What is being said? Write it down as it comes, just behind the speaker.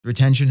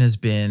Retention has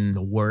been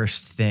the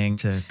worst thing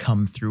to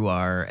come through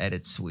our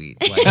edit suite.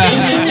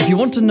 If you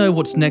want to know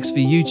what's next for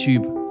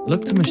YouTube,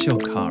 look to Michelle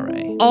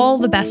Khare. All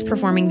the best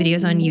performing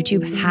videos on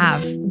YouTube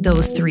have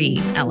those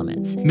 3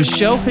 elements.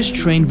 Michelle has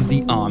trained with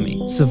the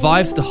army,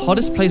 survived the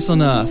hottest place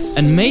on earth,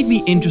 and made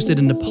me interested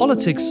in the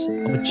politics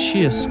of a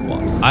cheer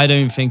squad. I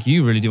don't think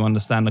you really do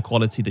understand the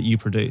quality that you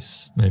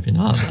produce. Maybe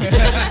not.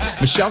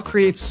 Michelle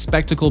creates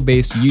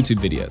spectacle-based YouTube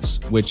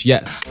videos, which,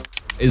 yes,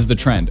 is the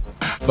trend.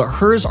 But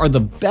hers are the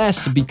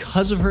best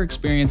because of her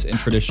experience in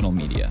traditional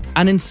media.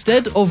 And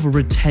instead of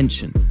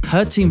retention,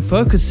 her team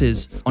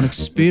focuses on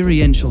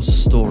experiential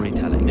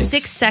storytelling.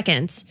 6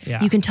 seconds,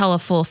 you can tell a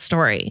full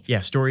story.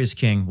 Yeah, story is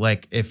king.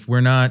 Like, if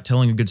we're not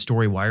telling a good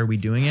story, why are we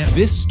doing it?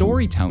 This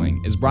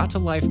storytelling is brought to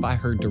life by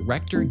her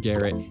director,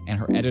 Garrett, and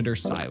her editor,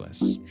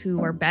 Silas,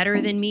 who are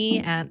better than me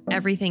at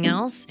everything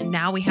else. And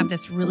now we have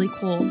this really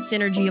cool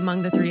synergy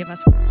among the 3 of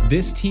us.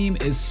 This team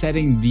is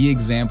setting the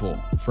example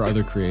for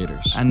other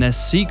creators. And their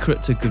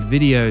secret to good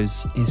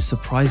videos is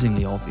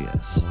surprisingly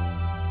obvious.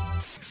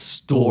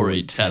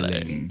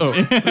 Storytelling.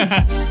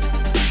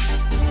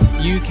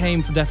 You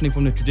came definitely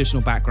from the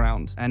traditional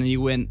background, and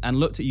you went and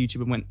looked at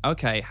YouTube and went,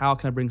 okay, how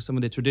can I bring some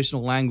of the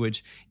traditional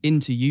language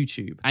into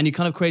YouTube? And you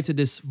kind of created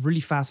this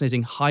really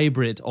fascinating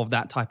hybrid of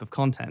that type of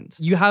content.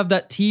 You have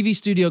that TV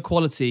studio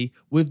quality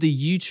with the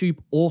YouTube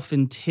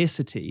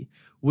authenticity,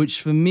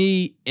 which for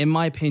me, in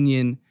my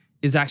opinion,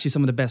 is actually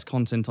some of the best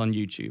content on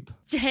YouTube.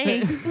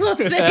 Dang, well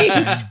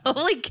thanks.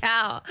 Holy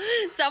cow.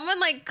 Someone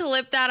like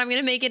clip that. I'm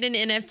gonna make it an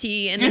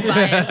NFT and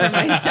buy it for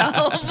myself.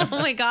 Oh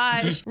my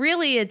gosh.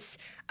 Really, it's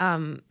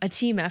a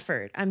team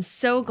effort. I'm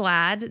so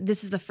glad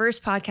this is the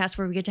first podcast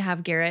where we get to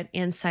have Garrett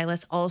and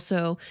Silas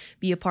also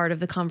be a part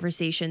of the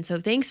conversation. So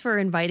thanks for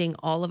inviting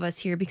all of us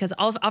here, because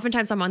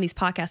oftentimes I'm on these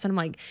podcasts and I'm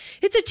like,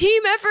 it's a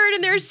team effort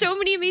and there's so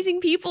many amazing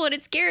people and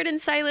it's Garrett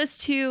and Silas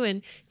too.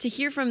 And to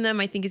hear from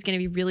them, I think is going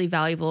to be really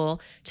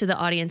valuable to the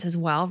audience as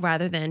well,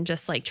 rather than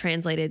just like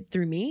translated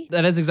through me.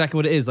 That is exactly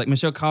what it is. Like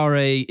Michelle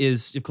Khare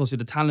is, of course, you're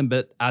the talent,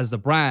 but as the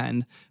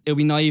brand, it would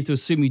be naive to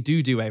assume you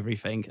do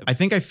everything. I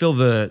think I fill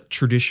the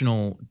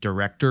traditional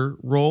director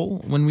role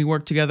when we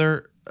work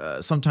together.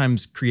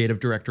 Sometimes creative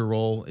director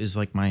role is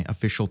like my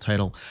official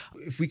title.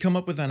 If we come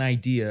up with an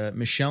idea,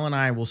 Michelle and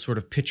I will sort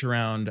of pitch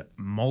around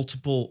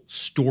multiple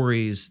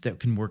stories that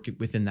can work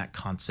within that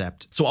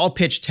concept. So I'll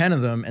pitch 10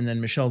 of them, and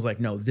then Michelle's like,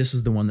 no, this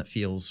is the one that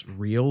feels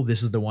real.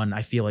 This is the one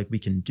I feel like we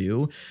can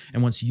do.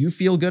 And once you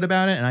feel good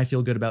about it, and I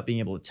feel good about being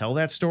able to tell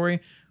that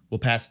story, we'll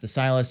pass it to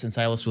Silas, and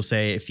Silas will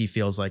say if he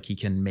feels like he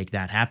can make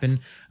that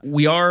happen.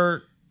 We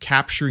are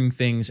capturing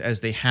things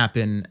as they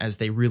happen, as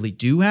they really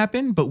do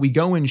happen, but we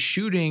go in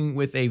shooting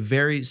with a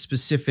very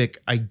specific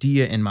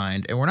idea in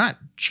mind, and we're not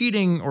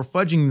cheating or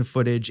fudging the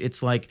footage.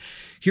 It's like,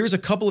 here's a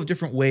couple of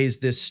different ways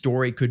this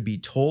story could be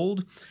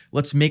told.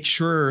 Let's make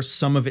sure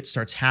some of it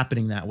starts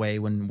happening that way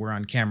when we're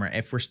on camera.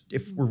 If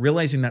we're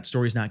realizing that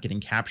story's not getting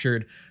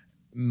captured,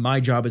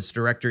 my job as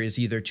director is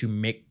either to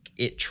make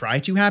it try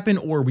to happen,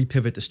 or we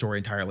pivot the story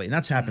entirely. And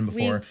that's happened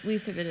before.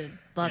 We've pivoted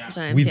lots of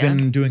times. We've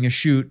been doing a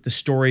shoot. The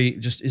story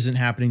just isn't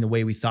happening the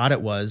way we thought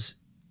it was.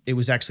 It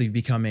was actually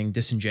becoming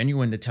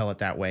disingenuous to tell it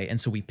that way.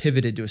 And so we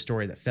pivoted to a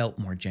story that felt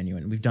more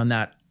genuine. We've done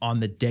that on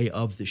the day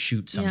of the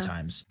shoot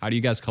sometimes. How do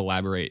you guys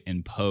collaborate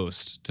in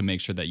post to make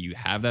sure that you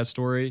have that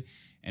story?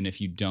 And if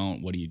you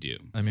don't, what do you do?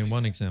 I mean,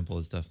 one example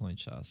is definitely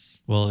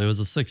chess. Well, it was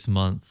a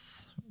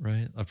 6-month,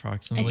 right?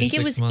 Approximately. I think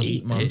it was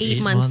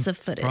 8 months of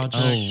footage. Project.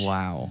 Oh,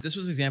 wow. This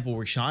was an example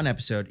where we shot an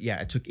episode.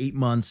 Yeah, it took 8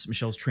 months.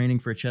 Michelle's training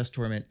for a chess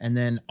tournament. And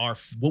then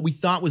what we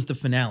thought was the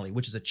finale,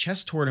 which is a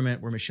chess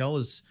tournament where Michelle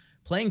is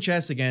playing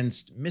chess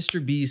against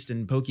Mr. Beast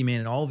and Pokemon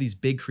and all these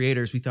big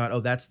creators. We thought, oh,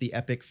 that's the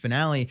epic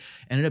finale.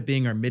 Ended up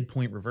being our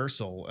midpoint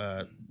reversal.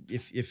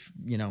 If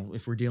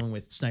we're dealing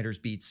with Snyder's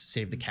Beats,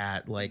 Save the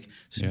Cat, like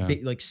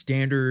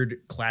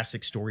standard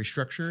classic story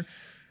structure,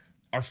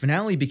 our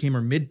finale became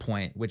our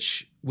midpoint,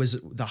 which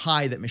was the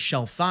high that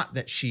Michelle thought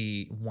that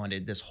she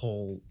wanted, this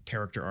whole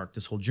character arc,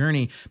 this whole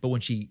journey. But when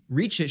she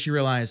reached it, she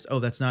realized, oh,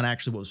 that's not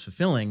actually what was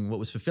fulfilling. What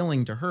was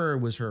fulfilling to her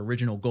was her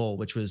original goal,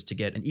 which was to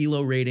get an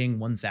ELO rating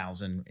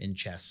 1000 in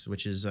chess,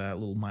 which is a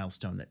little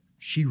milestone that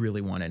she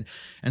really wanted.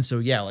 And so,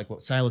 yeah, like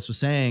what Silas was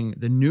saying,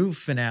 the new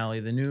finale,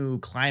 the new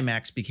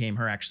climax became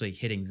her actually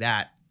hitting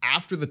that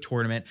after the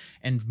tournament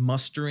and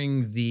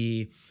mustering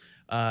the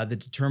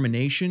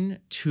determination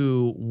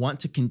to want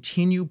to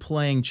continue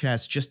playing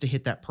chess just to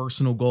hit that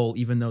personal goal,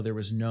 even though there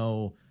was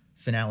no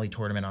finale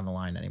tournament on the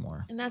line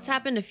anymore. And that's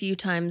happened a few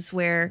times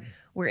where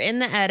we're in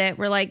the edit,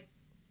 we're like,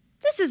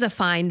 this is a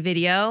fine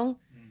video.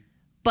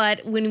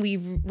 But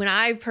when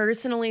I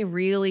personally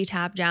really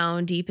tap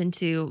down deep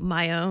into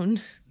my own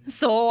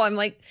soul, I'm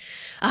like,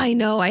 I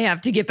know I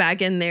have to get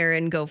back in there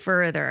and go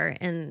further.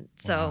 And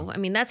so, I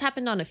mean, that's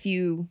happened on a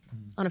few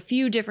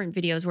different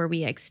videos where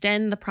we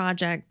extend the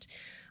project,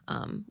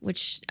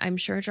 which I'm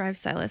sure drives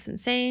Silas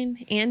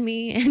insane, and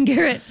me and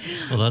Garrett.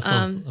 Well,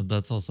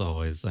 that's also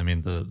always, I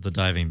mean, the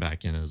diving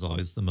back in is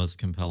always the most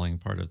compelling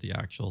part of the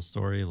actual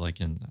story. Like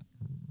in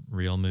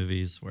real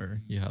movies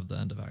where you have the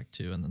end of Act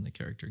 2 and then the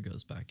character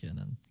goes back in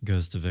and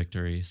goes to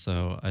victory.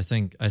 So I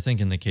think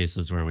in the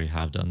cases where we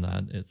have done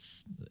that,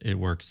 it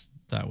works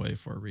that way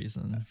for a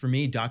reason. For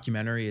me,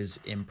 documentary is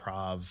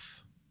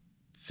improv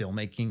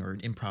filmmaking or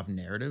improv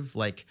narrative.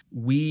 Like,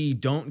 we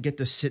don't get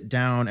to sit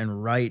down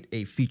and write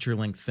a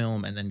feature-length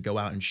film and then go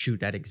out and shoot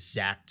that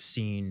exact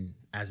scene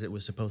as it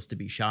was supposed to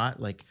be shot.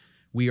 Like,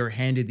 we are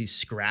handed these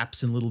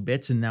scraps and little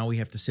bits, and now we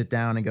have to sit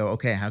down and go,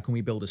 okay, how can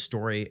we build a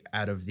story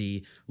out of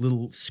the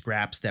little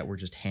scraps that were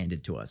just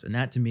handed to us? And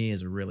that to me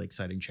is a really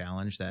exciting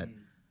challenge that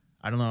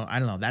I don't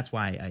know. That's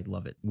why I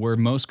love it. Where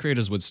most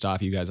creators would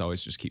stop, you guys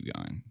always just keep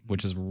going,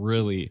 which is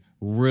really,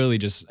 really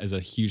just as a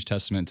huge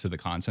testament to the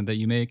content that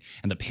you make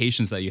and the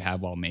patience that you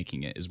have while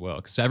making it as well.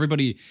 Because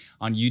everybody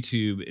on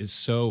YouTube is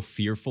so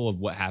fearful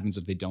of what happens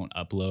if they don't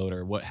upload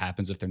or what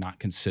happens if they're not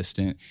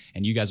consistent.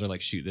 And you guys are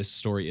like, shoot, this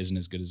story isn't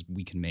as good as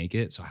we can make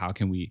it. So how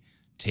can we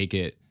take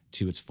it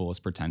to its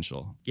fullest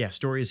potential? Yeah,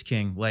 story is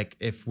king. Like,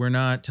 if we're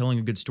not telling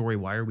a good story,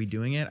 why are we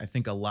doing it? I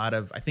think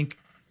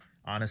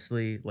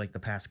honestly, like the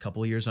past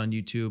couple of years on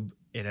YouTube,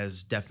 it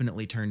has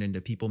definitely turned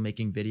into people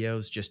making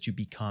videos just to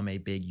become a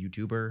big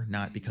YouTuber,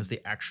 not because they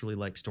actually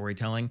like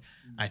storytelling.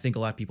 I think a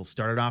lot of people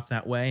started off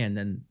that way and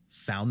then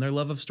found their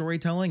love of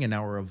storytelling and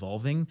now are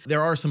evolving.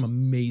 There are some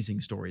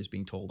amazing stories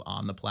being told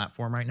on the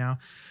platform right now.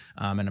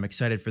 And I'm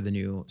excited for the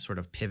new sort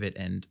of pivot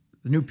and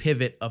the new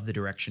pivot of the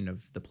direction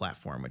of the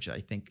platform, which I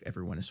think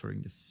everyone is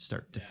starting to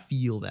start to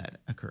feel that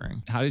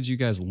occurring. How did you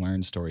guys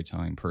learn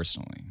storytelling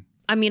personally?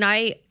 I mean,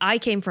 I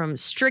came from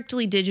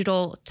strictly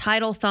digital,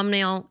 title,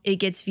 thumbnail, it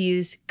gets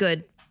views,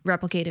 good,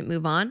 replicate it,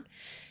 move on.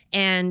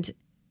 And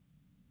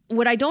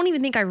what I don't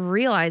even think I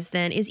realized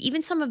then is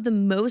even some of the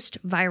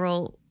most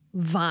viral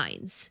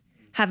vines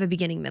have a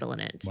beginning, middle,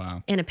 and end.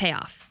 Wow. And a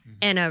payoff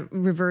and a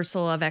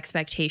reversal of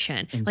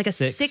expectation. In like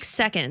 6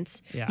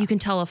 seconds, Yeah. you can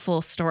tell a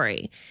full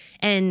story.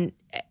 And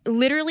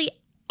literally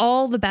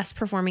all the best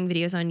performing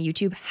videos on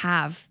YouTube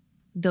have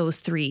those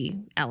 3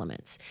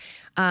 elements.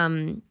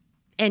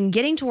 And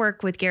getting to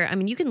work with Garrett, I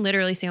mean, you can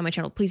literally see on my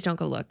channel, please don't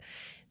go look,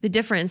 the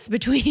difference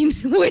between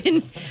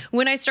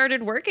when I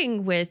started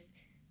working with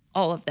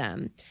all of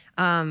them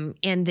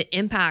and the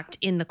impact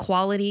in the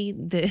quality,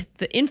 the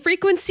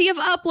infrequency of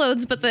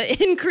uploads, but the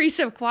increase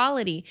of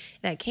quality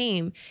that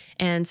came.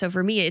 And so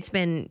for me, it's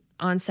been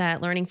on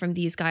set learning from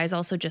these guys.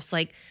 Also just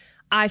like,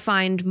 I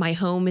find my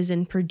home is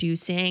in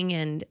producing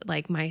and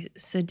like my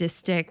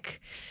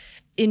sadistic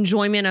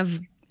enjoyment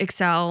of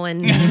Excel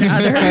and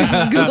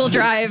other Google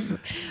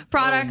Drive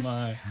products.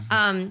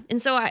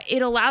 And so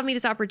it allowed me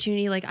this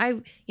opportunity. Like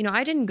I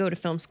didn't go to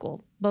film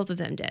school. Both of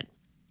them did.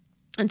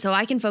 And so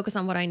I can focus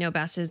on what I know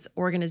best is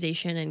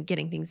organization and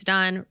getting things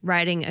done,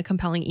 writing a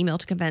compelling email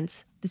to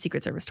convince the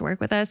Secret Service to work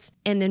with us,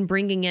 and then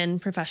bringing in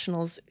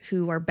professionals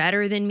who are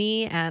better than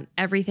me at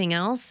everything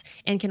else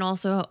and can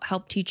also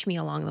help teach me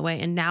along the way.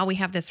 And now we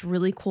have this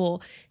really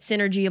cool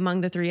synergy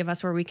among the 3 of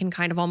us where we can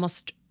kind of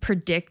almost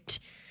predict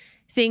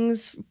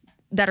things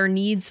that are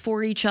needs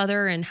for each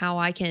other and how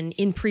I can,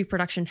 in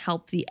pre-production,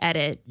 help the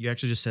edit. You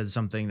actually just said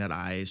something that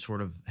I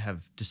sort of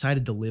have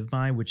decided to live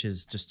by, which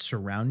is just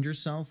surround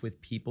yourself with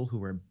people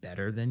who are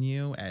better than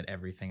you at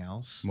everything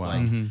else.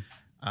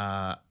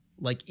 Wow.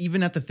 Like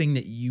even at the thing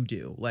that you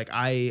do, like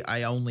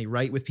I only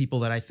write with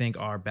people that I think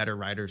are better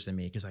writers than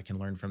me because I can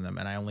learn from them.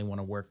 And I only want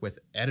to work with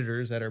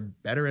editors that are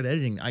better at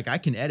editing. Like I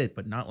can edit,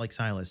 but not like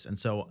Silas. And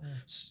so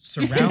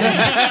surround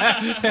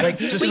like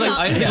just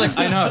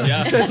I know.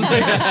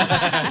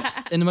 Yeah.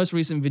 In the most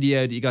recent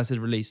video that you guys had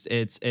released,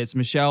 it's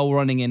Michelle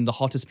running in the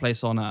hottest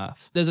place on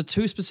earth. There's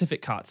 2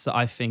 specific cuts that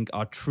I think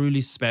are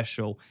truly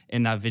special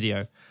in that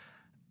video.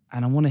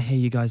 And I want to hear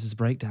you guys'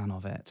 breakdown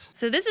of it.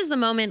 So this is the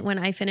moment when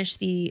I finished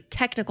the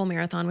technical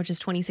marathon, which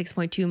is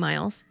 26.2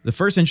 miles. The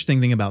first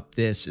interesting thing about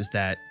this is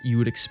that you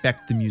would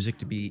expect the music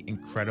to be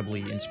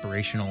incredibly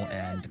inspirational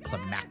and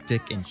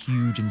climactic and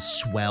huge and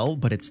swell,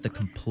 but it's the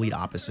complete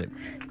opposite.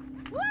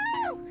 Woo!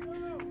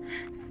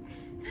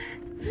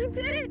 You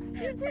did it!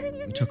 You did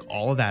it! We took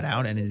all of that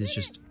out and it is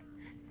just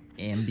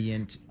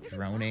ambient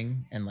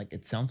droning and like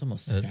it sounds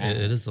almost sad.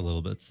 It is a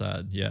little bit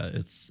sad. Yeah,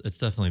 it's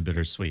definitely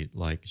bittersweet.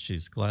 Like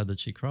she's glad that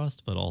she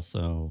crossed, but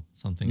also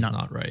something's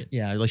not right.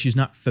 Yeah, like she's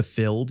not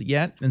fulfilled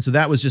yet. And so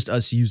that was just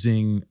us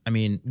using, I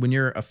mean, when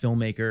you're a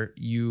filmmaker,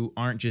 you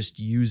aren't just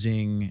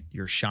using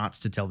your shots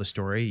to tell the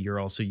story, you're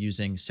also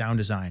using sound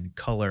design,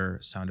 color,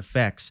 sound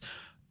effects.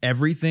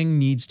 Everything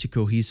needs to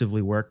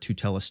cohesively work to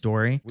tell a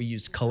story. We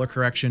used color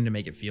correction to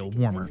make it feel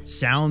warmer,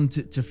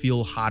 sound to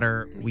feel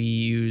hotter. We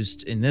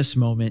used, in this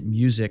moment,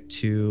 music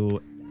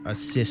to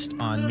assist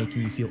on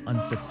making you feel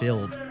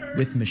unfulfilled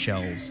with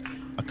Michelle's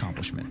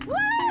accomplishment. Woo!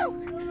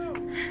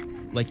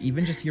 Like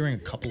even just hearing a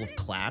couple of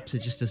claps,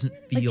 it just doesn't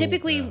feel... Like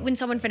typically when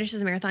someone finishes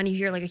a marathon, you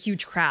hear like a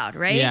huge crowd,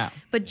 right? Yeah.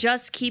 But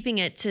just keeping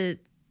it to...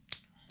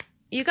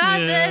 You got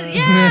this,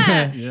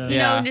 yeah. Yeah. You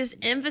know, just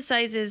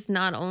emphasizes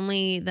not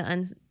only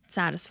the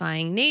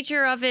satisfying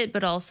nature of it,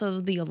 but also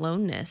the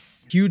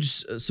aloneness. Huge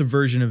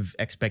subversion of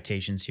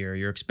expectations here.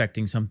 You're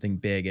expecting something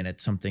big and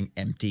it's something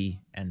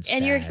empty and sad.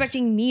 And you're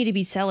expecting me to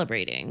be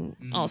celebrating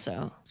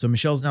also. So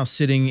Michelle's now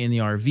sitting in the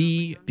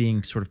RV,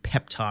 being sort of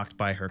pep talked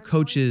by her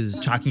coaches,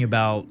 talking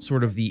about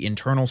sort of the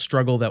internal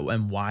struggle that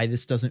and why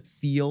this doesn't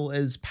feel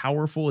as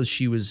powerful as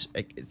she was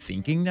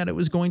thinking that it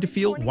was going to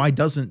feel. Why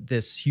doesn't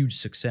this huge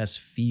success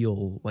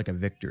feel like a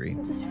victory?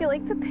 I just feel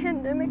like the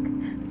pandemic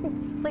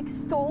like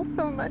stole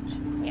so much.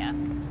 Yeah,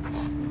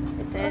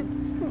 it did.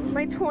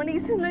 My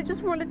 20s, and I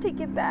just want to take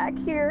it back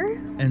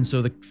here. And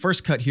so the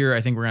first cut here,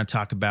 I think we're going to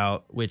talk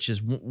about, which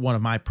is one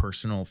of my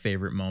personal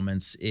favorite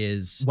moments,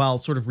 is while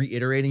sort of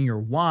reiterating your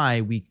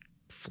why, we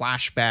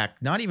flashback,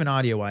 not even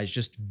audio-wise,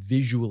 just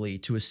visually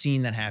to a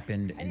scene that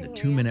happened in the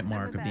 2-minute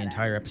mark of the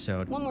entire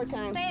episode. One more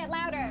time. Say it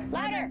louder.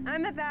 Louder.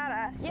 I'm a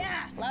badass.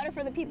 Yeah, louder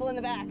for the people in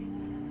the back.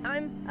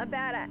 I'm a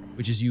badass.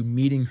 Which is you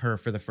meeting her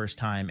for the first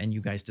time and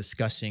you guys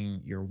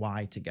discussing your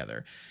why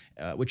together,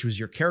 which was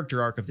your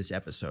character arc of this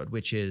episode,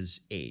 which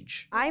is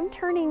age. I'm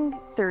turning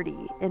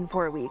 30 in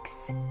 4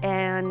 weeks,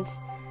 and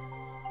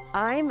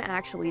I'm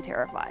actually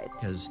terrified.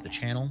 Because the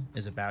channel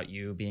is about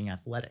you being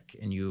athletic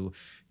and you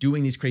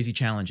doing these crazy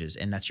challenges,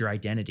 and that's your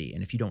identity.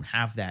 And if you don't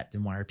have that,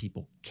 then why are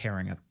people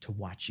caring up to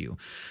watch you?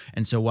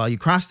 And so while you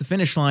cross the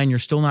finish line, you're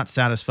still not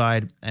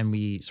satisfied, and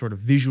we sort of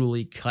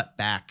visually cut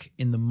back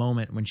in the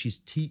moment when she's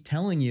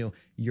telling you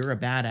you're a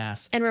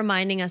badass. And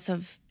reminding us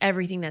of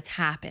everything that's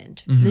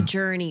happened, the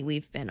journey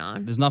we've been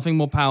on. There's nothing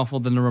more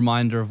powerful than a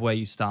reminder of where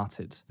you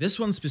started. This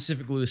one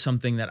specifically was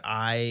something that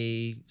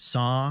I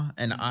saw,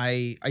 and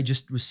I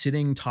just was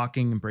sitting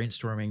talking and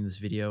brainstorming this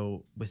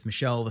video with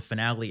Michelle, the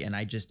finale, and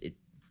it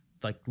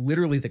like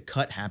literally the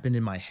cut happened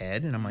in my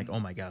head, and I'm like, oh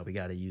my God, we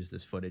got to use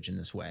this footage in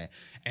this way.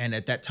 And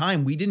at that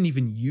time, we didn't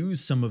even use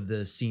some of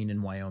the scene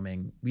in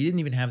Wyoming. We didn't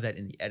even have that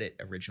in the edit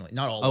originally,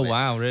 not all of it. Oh,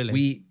 wow, really?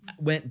 We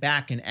went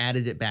back and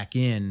added it back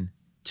in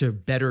to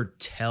better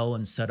tell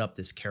and set up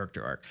this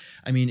character arc.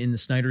 I mean, in the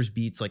Snyder's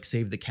beats, like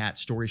Save the Cat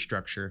story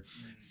structure,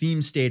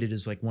 theme stated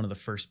is like one of the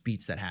first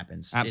beats that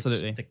happens.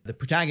 Absolutely. The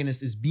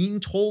protagonist is being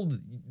told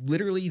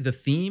literally the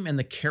theme and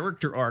the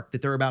character arc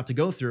that they're about to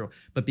go through,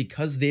 but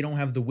because they don't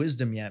have the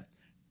wisdom yet,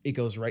 it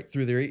goes right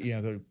through their,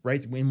 go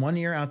right in one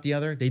ear, out the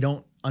other. They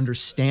don't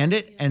understand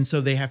it. And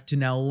so they have to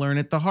now learn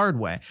it the hard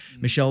way.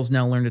 Michelle's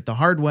now learned it the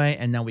hard way.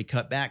 And now we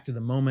cut back to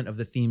the moment of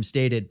the theme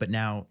stated, but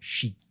now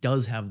she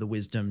does have the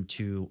wisdom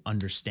to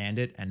understand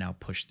it and now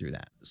push through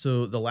that.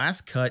 So the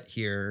last cut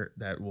here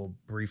that we'll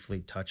briefly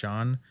touch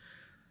on,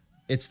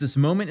 it's this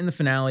moment in the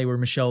finale where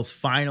Michelle's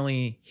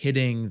finally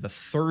hitting the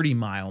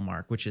 30-mile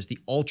mark, which is the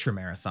ultra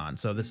marathon.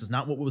 So this is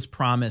not what was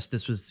promised.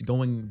 This was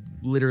going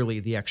literally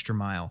the extra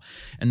mile.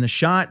 And the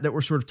shot that we're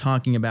sort of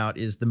talking about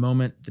is the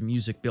moment the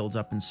music builds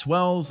up and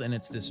swells, and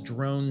it's this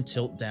drone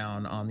tilt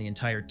down on the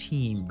entire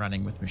team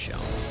running with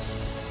Michelle.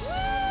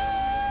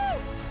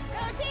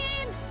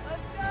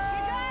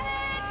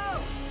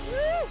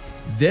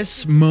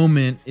 This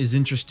moment is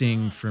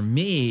interesting for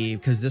me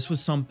because this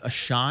was a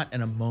shot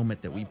and a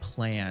moment that we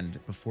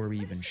planned before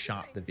we even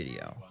shot the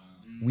video.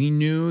 We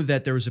knew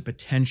that there was a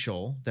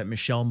potential that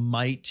Michelle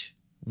might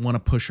want to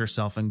push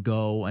herself and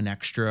go an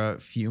extra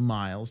few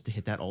miles to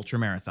hit that ultra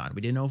marathon.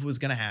 We didn't know if it was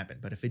going to happen,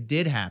 but if it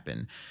did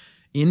happen,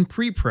 in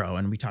pre-pro,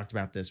 and we talked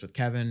about this with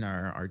Kevin,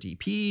 our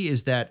DP,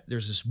 is that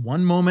there's this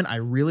one moment I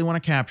really want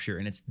to capture,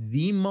 and it's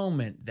the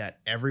moment that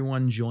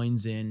everyone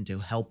joins in to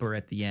help her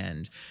at the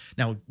end.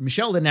 Now,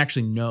 Michelle didn't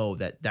actually know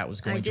that that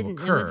was going to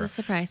occur. It was a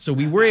surprise. So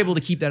we were able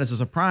to keep that as a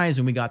surprise,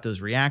 and we got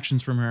those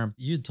reactions from her.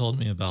 You told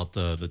me about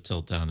the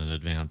tilt down in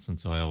advance, and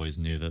so I always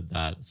knew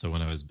that. So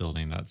when I was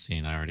building that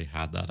scene, I already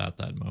had that at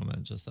that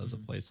moment just as a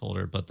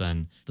placeholder. But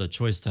then the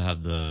choice to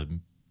have the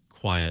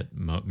quiet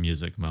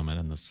music moment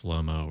and the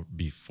slow-mo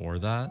before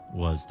that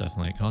was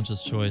definitely a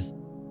conscious choice.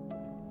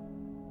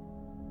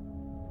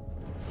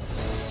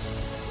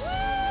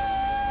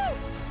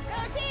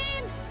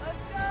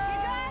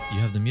 You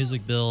have the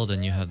music build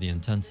and you have the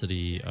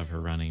intensity of her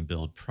running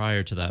build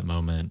prior to that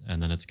moment, and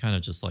then it's kind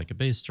of just like a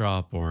bass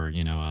drop or,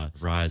 a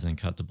rise and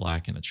cut to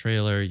black in a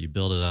trailer. You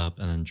build it up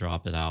and then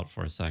drop it out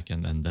for a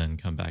second and then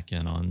come back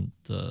in on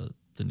the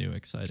new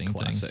exciting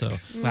Classic. thing.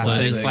 So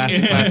Classic.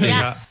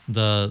 Yeah.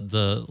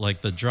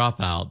 the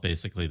dropout,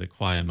 basically the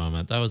quiet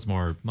moment, that was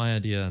more my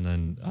idea, and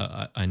then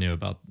I knew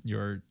about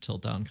your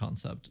tilt down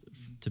concept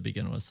to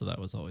begin with, so that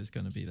was always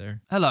going to be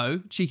there.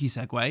 Hello, cheeky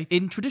segue.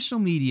 In traditional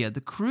media, the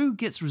crew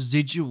gets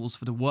residuals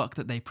for the work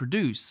that they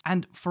produce,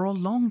 and for a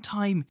long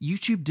time,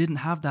 YouTube didn't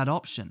have that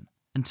option.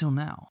 Until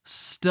now.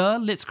 Stir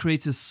lets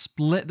creators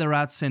split their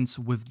AdSense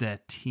with their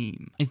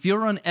team. If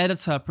you're an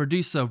editor,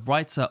 producer,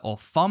 writer, or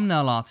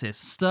thumbnail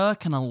artist, Stir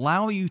can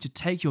allow you to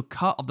take your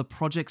cut of the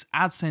project's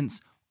AdSense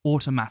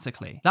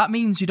automatically. That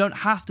means you don't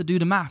have to do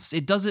the maths,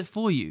 it does it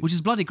for you, which is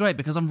bloody great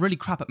because I'm really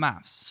crap at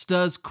maths.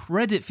 Stir's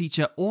credit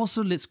feature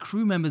also lets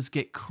crew members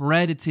get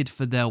credited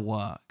for their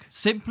work.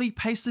 Simply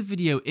paste the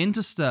video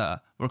into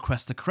Stir,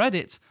 request a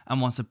credit,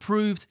 and once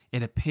approved,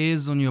 it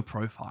appears on your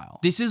profile.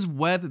 This is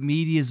web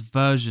media's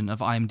version of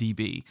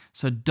IMDb,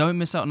 so don't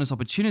miss out on this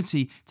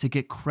opportunity to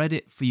get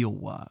credit for your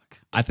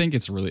work. I think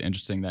it's really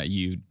interesting that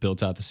you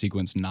built out the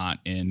sequence not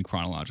in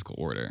chronological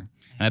order.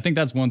 And I think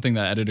that's one thing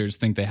that editors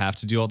think they have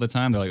to do all the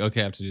time. They're like,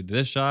 okay, I have to do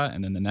this shot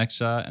and then the next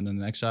shot and then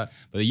the next shot.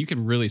 But you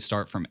can really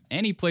start from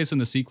any place in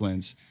the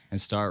sequence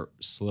and start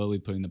slowly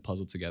putting the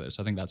puzzle together.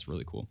 So I think that's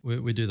really cool.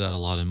 We do that a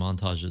lot in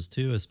montages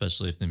too,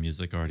 especially if the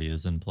music already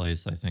is in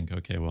place. I think,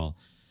 okay, well,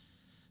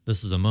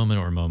 this is a moment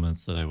or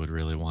moments that I would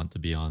really want to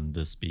be on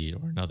this beat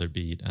or another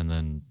beat, and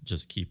then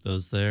just keep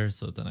those there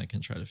so then I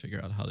can try to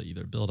figure out how to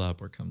either build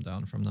up or come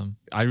down from them.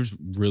 I just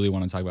really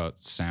want to talk about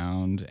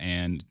sound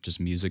and just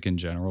music in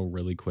general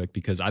really quick,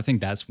 because I think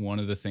that's one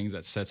of the things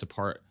that sets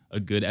apart a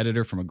good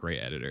editor from a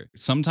great editor.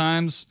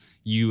 Sometimes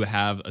you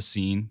have a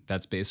scene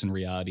that's based in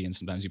reality and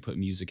sometimes you put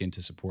music in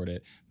to support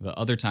it. But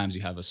other times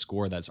you have a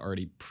score that's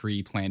already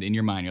pre-planned in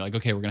your mind. You're like,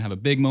 okay, we're gonna have a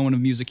big moment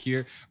of music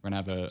here. We're gonna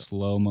have a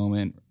slow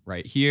moment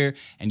right here.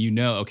 And you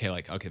know,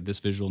 okay, this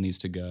visual needs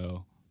to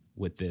go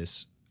with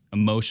this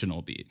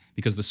emotional beat,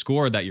 because the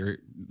score that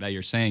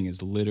you're saying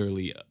is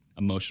literally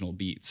emotional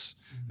beats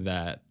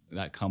that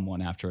come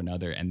one after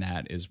another, and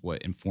that is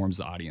what informs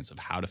the audience of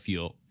how to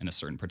feel in a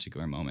certain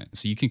particular moment.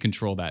 So you can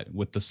control that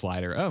with the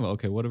slider. Oh,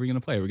 okay, what are we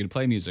gonna play? Are we gonna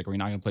play music? Are we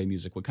not gonna play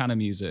music? What kind of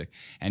music?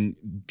 And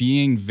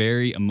being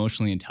very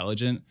emotionally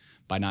intelligent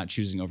by not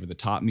choosing over the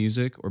top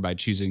music or by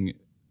choosing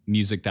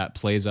music that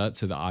plays up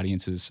to the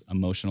audience's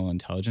emotional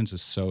intelligence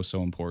is so,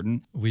 so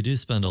important. We do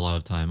spend a lot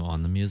of time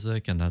on the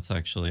music, and that's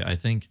actually, I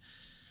think,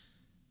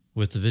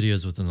 with the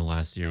videos within the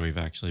last year, we've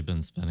actually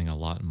been spending a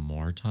lot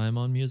more time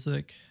on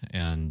music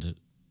and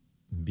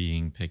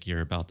being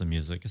pickier about the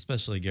music,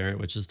 especially Garrett,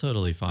 which is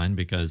totally fine,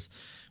 because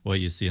what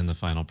you see in the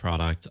final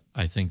product,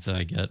 I think that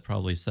I get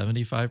probably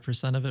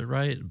 75% of it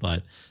right,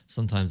 but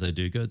sometimes I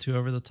do go too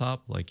over the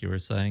top, like you were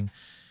saying,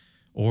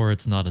 or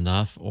it's not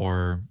enough.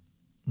 Or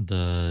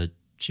the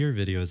cheer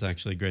video is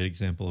actually a great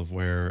example of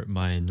where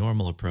my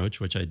normal approach,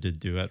 which I did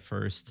do at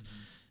first,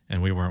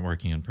 and we weren't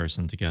working in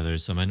person together.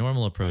 So my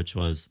normal approach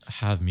was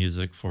have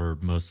music for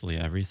mostly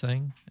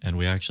everything. And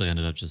we actually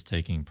ended up just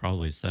taking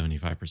probably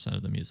 75%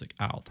 of the music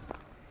out.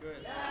 Good.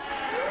 All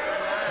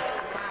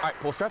right,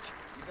 full stretch.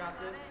 You got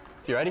this.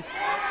 You ready?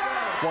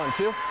 1,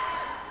 2.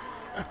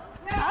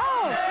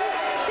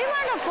 Oh, she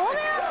learned a full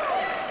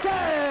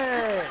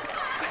dance?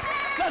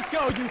 Let's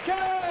go,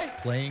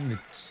 UK! Playing the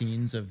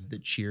scenes of the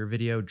cheer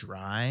video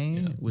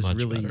dry was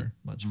really better,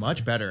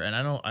 much better. And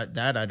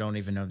I don't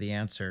even know the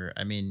answer.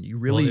 I mean, you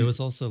really... Well, it was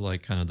also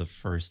like kind of the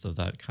first of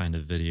that kind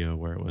of video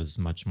where it was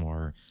much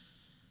more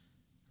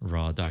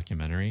raw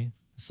documentary.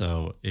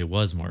 So it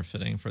was more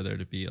fitting for there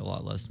to be a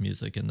lot less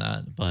music in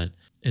that. But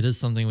it is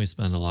something we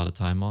spend a lot of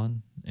time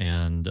on.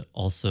 And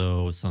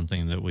also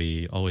something that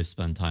we always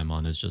spend time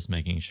on is just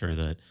making sure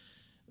that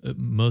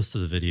most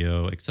of the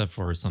video, except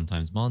for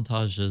sometimes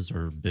montages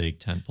or big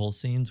tentpole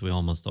scenes, we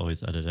almost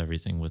always edit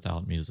everything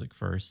without music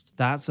first.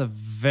 That's a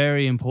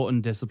very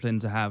important discipline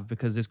to have,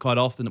 because it's quite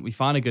often that we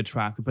find a good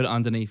track, we put it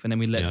underneath, and then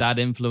we let that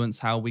influence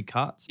how we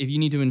cut. If you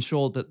need to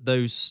ensure that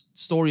those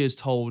story is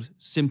told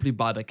simply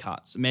by the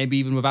cuts, maybe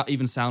even without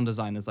even sound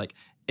designers, like,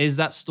 is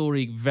that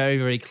story very,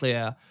 very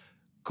clear?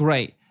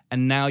 Great.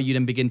 And now you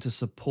then begin to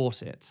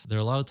support it. There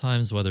are a lot of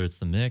times, whether it's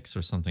the mix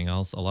or something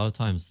else, a lot of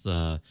times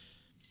the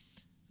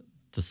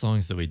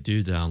songs that we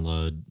do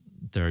download,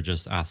 there are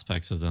just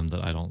aspects of them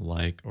that I don't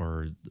like,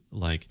 or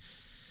like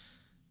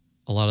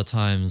a lot of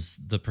times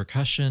the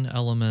percussion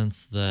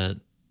elements that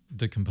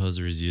the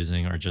composer is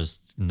using are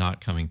just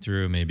not coming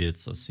through. Maybe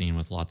it's a scene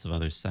with lots of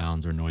other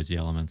sounds or noisy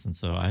elements. And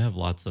so I have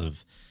lots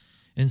of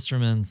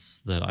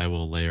instruments that I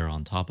will layer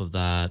on top of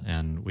that.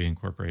 And we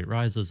incorporate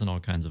rises and all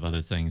kinds of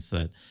other things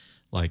that,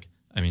 like,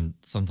 I mean,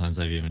 sometimes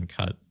I've even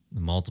cut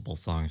multiple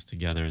songs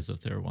together as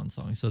if they were one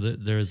song. So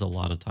there is a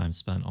lot of time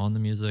spent on the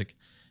music,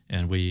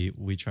 and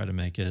we try to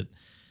make it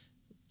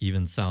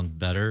even sound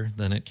better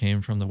than it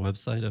came from the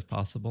website if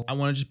possible. I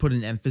want to just put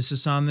an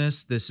emphasis on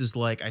this. This is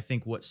like, I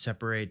think what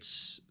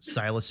separates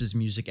Silas's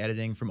music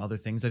editing from other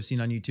things I've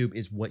seen on YouTube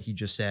is what he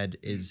just said,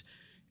 is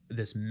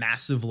this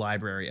massive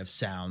library of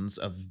sounds,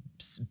 of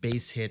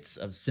bass hits,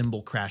 of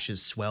cymbal crashes,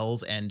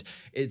 swells, and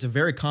it's a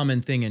very common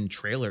thing in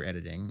trailer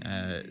editing,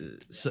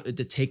 so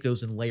to take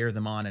those and layer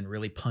them on and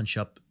really punch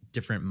up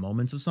different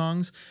moments of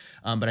songs.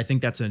 But I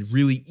think that's a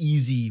really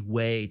easy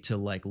way to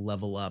like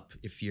level up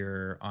if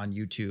you're on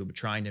YouTube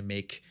trying to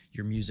make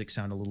your music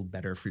sound a little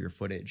better for your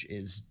footage,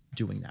 is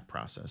doing that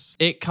process.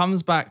 It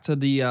comes back to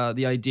the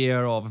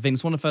idea of, I think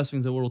it's one of the first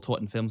things that we're all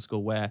taught in film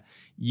school, where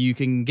you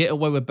can get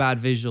away with bad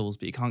visuals,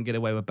 but you can't get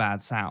away with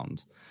bad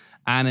sound.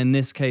 And in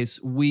this case,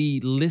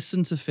 we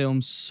listen to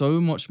films so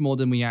much more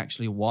than we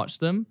actually watch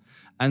them.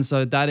 And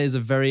so that is a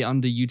very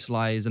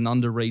underutilized and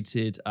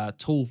underrated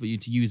tool for you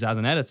to use as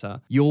an editor.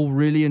 You're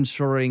really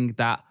ensuring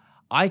that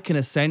I can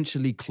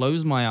essentially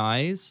close my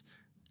eyes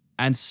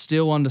and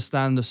still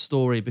understand the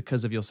story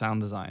because of your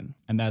sound design.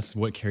 And that's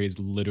what carries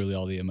literally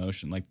all the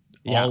emotion. Like,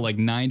 Yeah. All like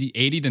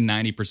 80 to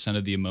 90%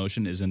 of the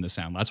emotion is in the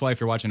sound. That's why if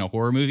you're watching a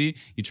horror movie,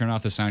 you turn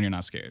off the sound, you're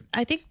not scared.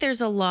 I think there's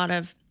a lot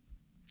of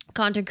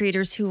content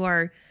creators who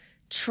are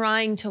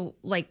trying to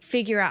like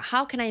figure out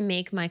how can I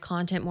make my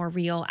content more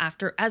real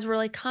as we're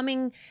like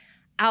coming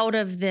out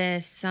of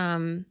this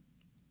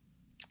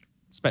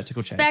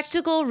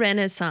spectacle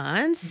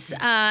renaissance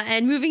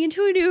and moving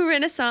into a new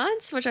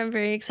renaissance, which I'm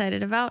very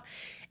excited about.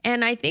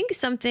 And I think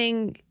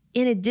something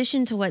in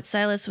addition to what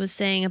Silas was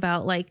saying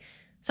about like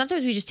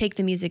sometimes we just take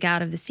the music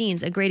out of the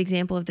scenes. A great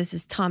example of this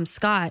is Tom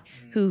Scott,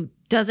 who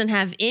doesn't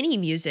have any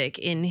music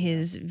in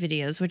his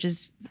videos, which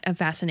is a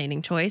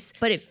fascinating choice,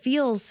 but it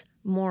feels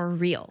more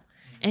real.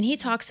 And he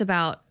talks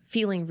about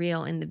feeling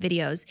real in the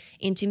videos.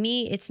 And to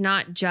me, it's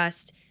not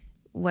just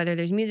whether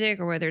there's music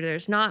or whether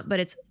there's not, but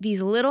it's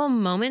these little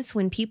moments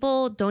when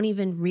people don't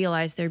even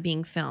realize they're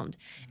being filmed.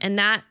 And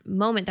that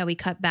moment that we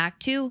cut back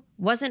to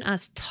wasn't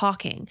us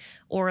talking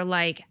or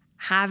like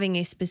having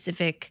a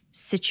specific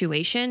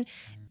situation.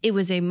 It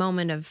was a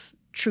moment of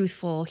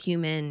truthful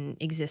human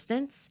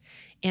existence.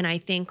 And I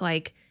think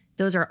like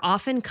those are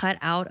often cut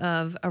out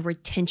of a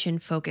retention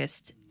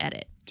focused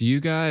edit. Do you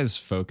guys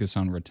focus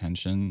on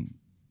retention?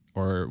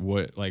 Or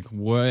where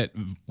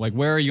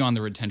are you on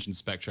the retention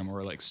spectrum?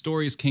 Or like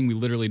story's king, we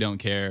literally don't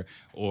care,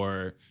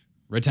 or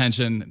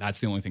retention, that's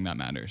the only thing that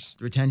matters.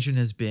 Retention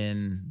has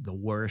been the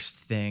worst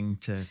thing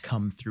to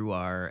come through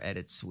our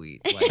edit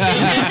suite. Like,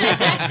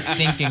 just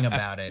thinking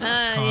about it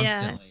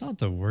constantly. Not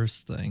the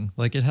worst thing.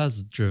 Like it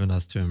has driven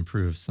us to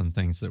improve some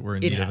things that were in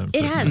need of improvement.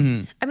 It has.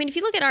 I mean, if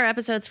you look at our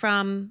episodes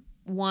from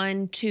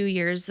 1-2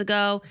 years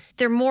ago,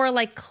 they're more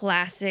like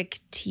classic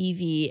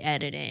TV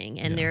editing,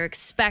 and they're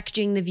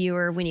expecting the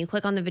viewer, when you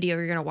click on the video,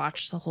 you're going to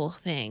watch the whole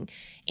thing.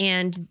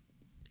 And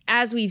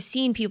as we've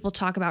seen people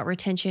talk about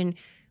retention,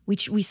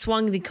 we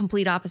swung the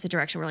complete opposite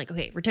direction. We're like,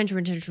 okay,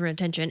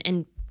 retention.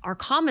 And our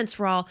comments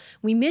were all,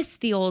 we miss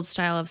the old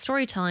style of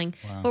storytelling,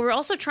 but we're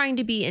also trying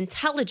to be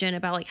intelligent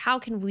about like, how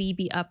can we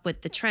be up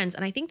with the trends?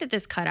 And I think that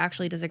this cut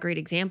actually does a great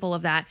example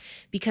of that,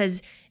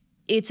 because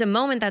it's a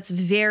moment that's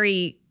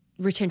very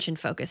retention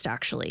focused.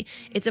 Actually,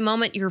 it's a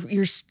moment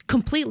you're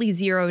completely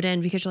zeroed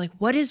in because you're like,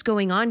 what is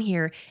going on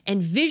here?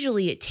 And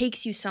visually it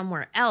takes you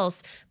somewhere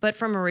else, but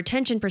from a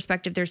retention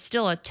perspective, there's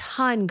still a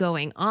ton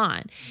going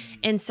on.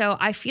 And so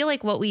I feel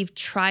like what we've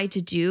tried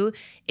to do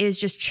is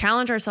just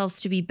challenge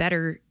ourselves to be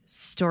better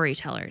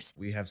storytellers.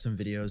 We have some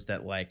videos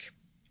that like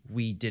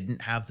we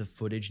didn't have the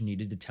footage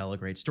needed to tell a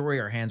great story.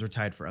 Our hands were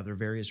tied for other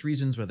various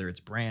reasons, whether it's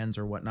brands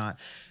or whatnot,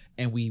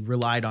 and we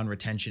relied on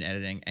retention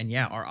editing. And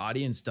yeah, our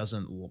audience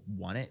doesn't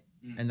want it.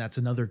 And that's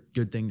another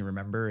good thing to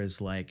remember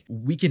is like,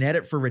 we can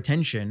edit for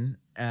retention,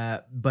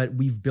 but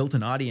we've built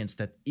an audience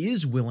that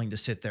is willing to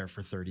sit there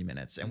for 30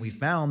 minutes. And we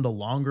found the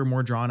longer,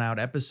 more drawn out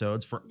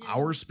episodes for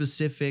our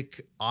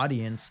specific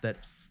audience that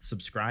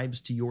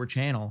subscribes to your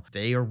channel,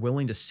 they are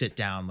willing to sit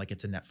down like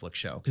it's a Netflix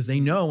show, because they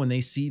know when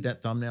they see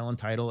that thumbnail and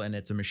title and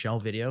it's a Michelle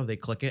video, they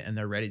click it and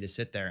they're ready to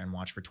sit there and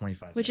watch for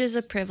 25 minutes. Which is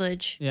a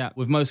privilege. Yeah,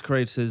 with most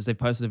creators, they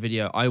posted a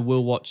video, I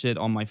will watch it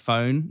on my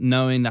phone,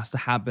 knowing that's the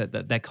habit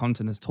that their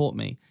content has taught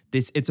me.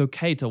 It's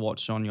okay to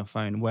watch on your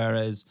phone,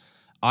 whereas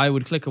I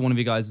would click on one of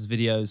you guys'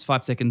 videos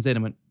 5 seconds in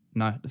and went,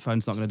 no, the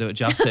phone's not going to do it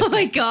justice. Oh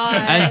my God.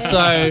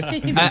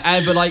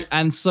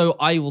 And so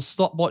I will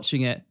stop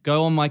watching it,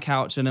 go on my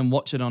couch and then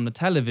watch it on the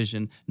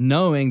television,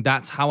 knowing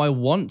that's how I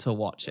want to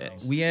watch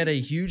it. We had a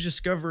huge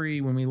discovery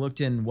when we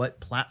looked in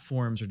what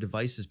platforms or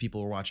devices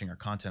people were watching our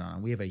content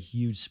on. We have a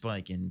huge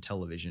spike in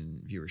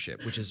television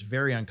viewership, which is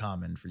very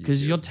uncommon for you.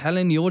 Because you're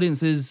telling the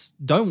audiences,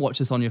 don't watch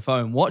this on your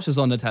phone, watch us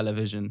on the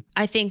television.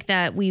 I think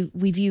that we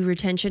view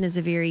retention as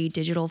a very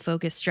digital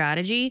focused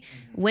strategy,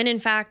 when in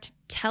fact,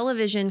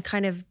 television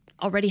kind of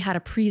already had a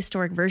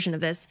prehistoric version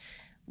of this,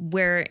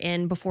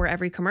 wherein before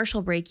every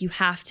commercial break, you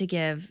have to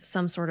give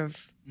some sort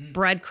of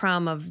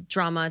breadcrumb of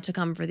drama to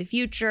come for the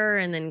future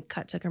and then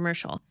cut to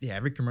commercial. Yeah,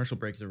 every commercial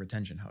break is a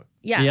retention hook.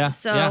 Yeah.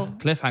 So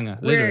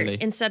cliffhanger, literally.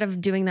 Instead of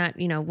doing that,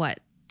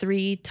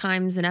 3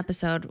 times an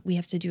episode, we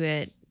have to do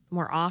it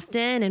more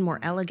often and more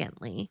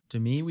elegantly. To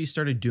me, we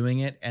started doing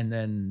it, and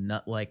then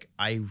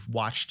I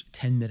watched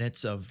 10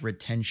 minutes of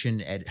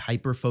retention and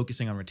hyper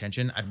focusing on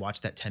retention. I'd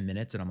watch that 10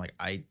 minutes and I'm like,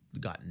 I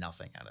got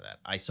nothing out of that.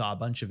 I saw a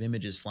bunch of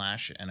images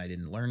flash and I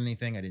didn't learn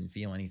anything. I didn't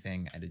feel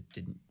anything. I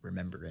didn't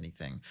remember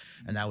anything.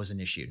 And that was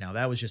an issue. Now,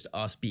 that was just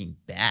us being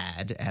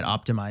bad at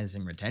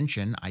optimizing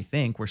retention. I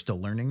think we're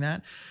still learning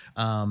that.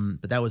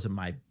 But that was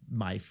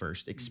my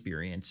first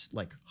experience,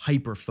 like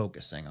hyper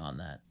focusing on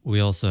that. We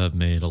also have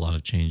made a lot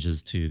of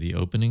changes to the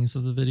openings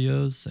of the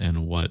videos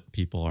and what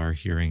people are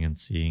hearing and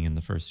seeing in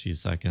the first few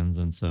seconds.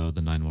 And so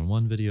the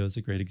 911 video is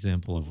a great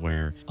example of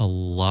where a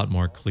lot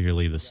more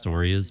clearly the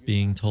story is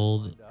being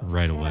told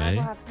right away.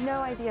 I have no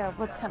idea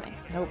what's coming.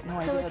 Nope, no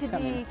idea what's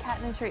coming. So it could be cat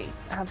in a tree.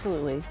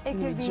 Absolutely. It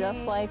could be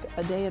just like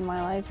a day in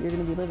my life. You're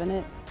going to be living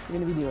it. You're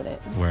going to be doing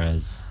it.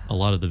 Whereas a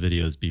lot of the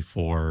videos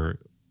before,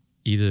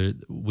 either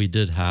we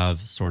did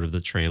have sort of the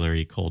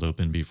trailery cold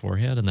open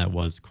beforehand, and that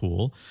was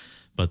cool.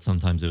 but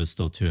sometimes it was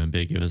still too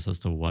ambiguous as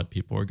to what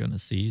people were going to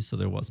see. So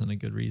there wasn't a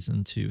good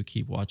reason to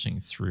keep watching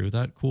through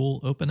that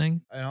cool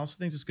opening. I also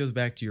think this goes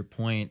back to your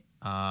point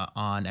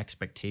on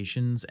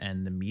expectations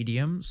and the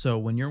medium. So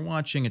when you're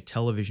watching a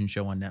television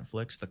show on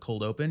Netflix, the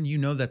cold open, you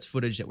know that's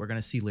footage that we're going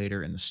to see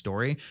later in the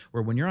story.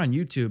 Where when you're on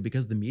YouTube,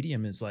 because the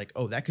medium is like,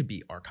 oh, that could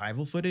be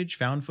archival footage,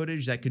 found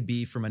footage, that could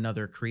be from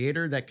another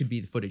creator, that could be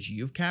the footage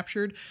you've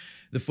captured.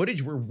 The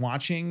footage we're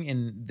watching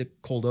in the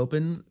cold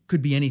open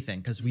could be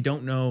anything, because we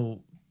don't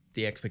know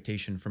the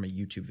expectation from a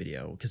YouTube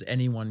video, because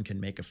anyone can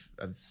make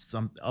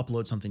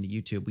upload something to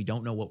YouTube. We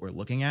don't know what we're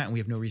looking at, and we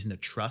have no reason to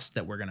trust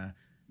that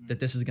that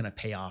this is gonna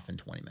pay off in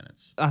 20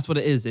 minutes. That's what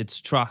it is. It's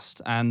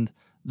trust and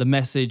the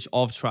message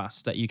of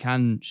trust that you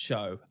can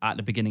show at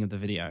the beginning of the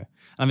video.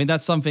 I mean,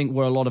 that's something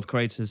where a lot of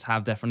creators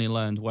have definitely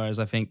learned, whereas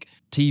I think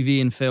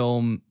TV and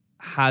film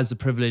has the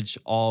privilege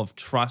of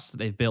trust that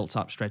they've built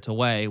up straight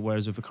away,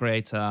 whereas with a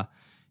creator,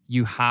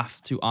 you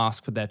have to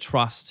ask for their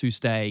trust to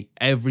stay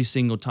every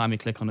single time you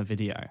click on a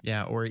video.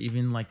 Yeah, or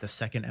even like the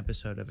second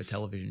episode of a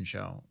television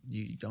show.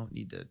 You don't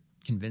need to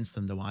convince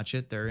them to watch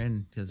it. They're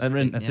in. They're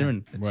in. They're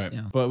in. Right.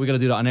 Yeah. But we got to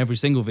do that on every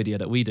single video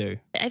that we do.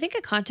 I think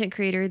a content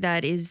creator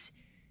that is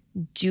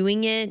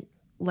doing it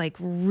like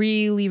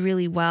really,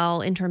 really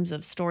well in terms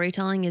of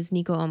storytelling is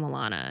Nico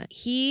Omalana.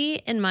 He,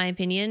 in my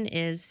opinion,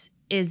 is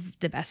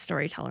the best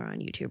storyteller on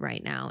YouTube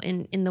right now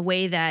in the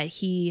way that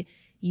he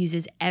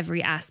uses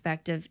every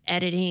aspect of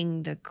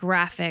editing, the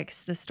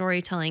graphics, the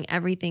storytelling,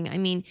 everything. I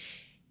mean,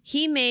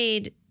 he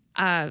made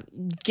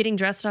getting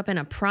dressed up in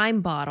a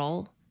Prime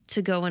bottle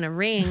to go in a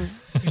ring.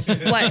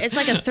 What? It's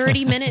like a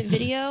 30-minute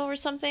video or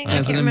something. I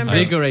It's can't an remember.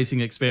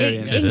 invigorating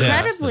experience.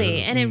 Incredibly.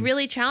 Yes, and it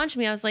really challenged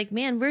me. I was like,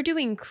 man, we're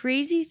doing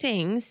crazy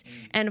things.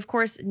 And of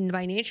course,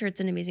 by nature, it's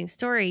an amazing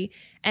story.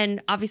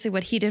 And obviously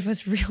what he did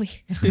was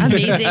really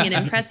amazing and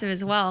impressive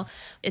as well.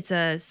 It's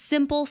a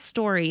simple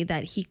story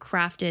that he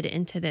crafted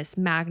into this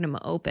magnum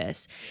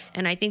opus.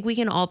 And I think we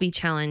can all be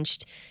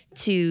challenged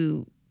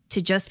to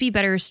just be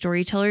better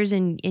storytellers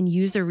and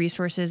use the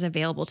resources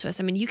available to us.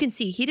 I mean, you can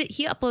see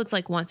he uploads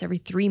like once every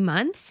 3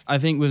 months. I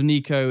think with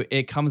Nico,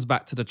 it comes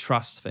back to the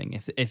trust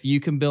thing. If you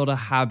can build a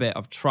habit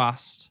of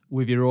trust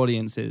with your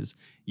audiences,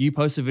 you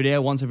post a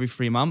video once every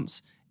 3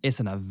 months,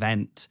 it's an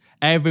event.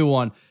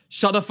 Everyone,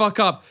 shut the fuck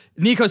up.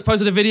 Nico's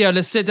posted a video.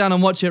 Let's sit down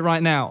and watch it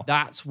right now.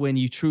 That's when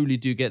you truly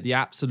do get the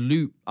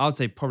absolute, I would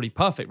say probably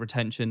perfect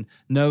retention,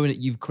 knowing that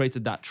you've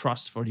created that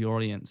trust for your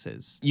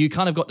audiences. You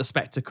kind of got the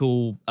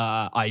spectacle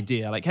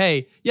idea. Like,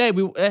 hey, yeah,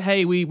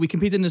 we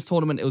competed in this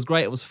tournament. It was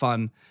great. It was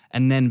fun.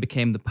 And then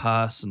became the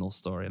personal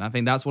story. And I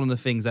think that's one of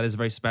the things that is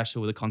very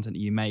special with the content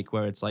that you make,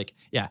 where it's like,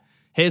 yeah,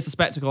 here's the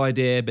spectacle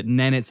idea, but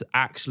then it's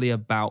actually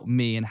about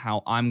me and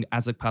how I'm,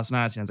 as a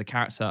personality, as a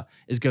character,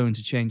 is going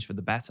to change for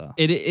the better.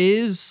 It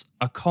is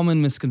a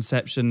common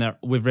misconception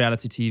with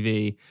reality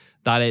TV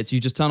that it's you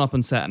just turn up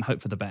on set and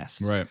hope for the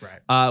best. Right.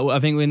 I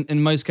think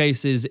in most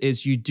cases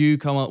is you do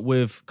come up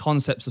with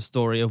concepts of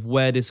story of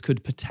where this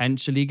could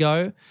potentially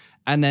go,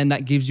 and then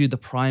that gives you the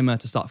primer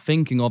to start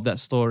thinking of that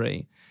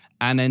story,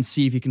 and then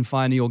see if you can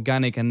find the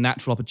organic and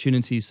natural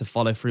opportunities to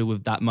follow through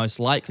with that most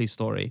likely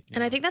story.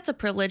 And I think that's a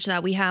privilege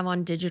that we have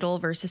on digital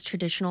versus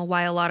traditional,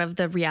 why a lot of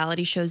the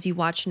reality shows you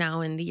watch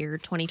now in the year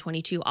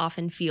 2022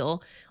 often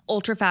feel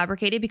ultra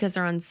fabricated because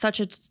they're on such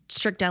a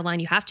strict deadline.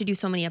 You have to do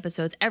so many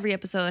episodes. Every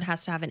episode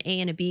has to have an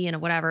A and a B and a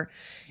whatever.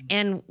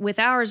 And with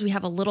ours, we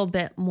have a little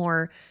bit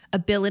more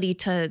ability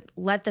to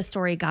let the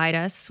story guide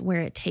us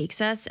where it takes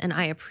us. And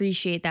I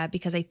appreciate that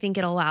because I think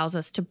it allows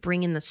us to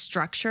bring in the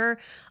structure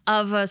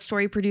of a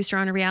story producer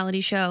on a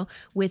reality show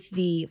with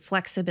the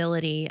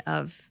flexibility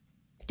of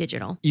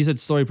digital. You said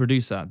story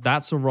producer.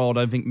 That's a role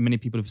I don't think many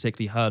people have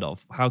particularly heard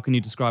of. How can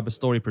you describe a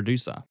story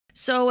producer?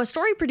 So a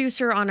story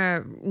producer on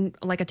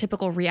a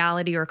typical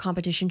reality or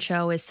competition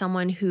show is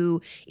someone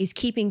who is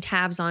keeping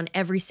tabs on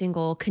every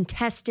single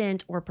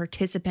contestant or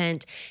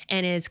participant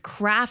and is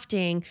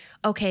crafting,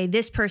 okay,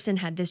 this person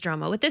had this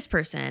drama with this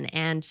person,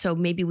 and so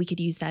maybe we could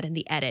use that in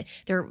the edit.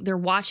 They're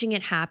watching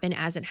it happen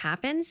as it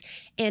happens.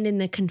 And in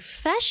the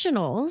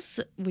confessionals,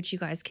 which you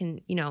guys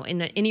can,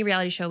 in any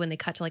reality show when they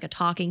cut to like a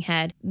talking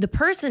head, the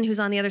person who's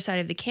on the other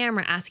side of the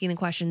camera asking the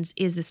questions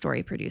is the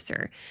story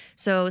producer.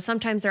 So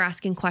sometimes they're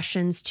asking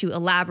questions to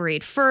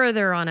elaborate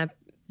further on a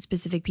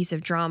specific piece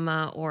of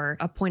drama or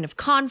a point of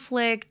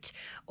conflict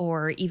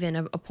or even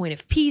a point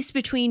of peace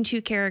between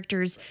two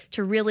characters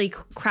to really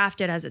craft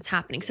it as it's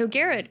happening. So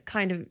Garrett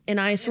kind of and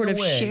I sort of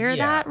share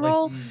that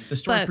role. The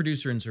story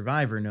producer in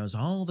Survivor knows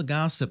all the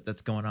gossip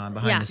that's going on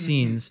behind the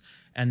scenes,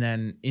 and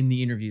then in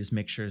the interviews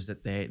make sure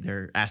that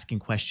they're asking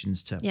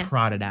questions to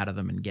prod it out of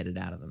them and get it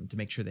out of them to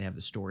make sure they have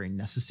the story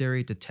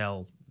necessary to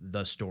tell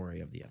the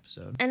story of the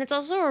episode. And it's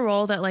also a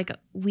role that like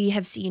we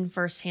have seen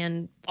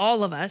firsthand,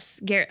 all of us.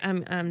 Garrett,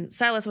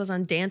 Silas was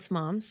on Dance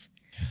Moms.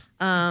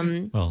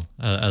 Well,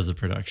 as a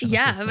production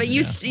assistant, but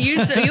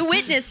you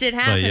witnessed it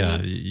happen. But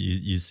yeah,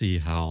 you see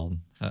how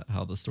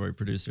how the story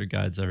producer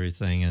guides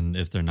everything. And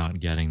if they're not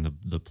getting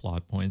the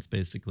plot points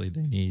basically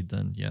they need,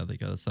 then yeah, they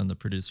got to send the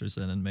producers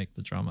in and make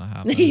the drama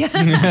happen.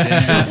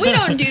 Yeah. We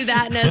don't do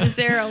that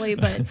necessarily,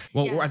 but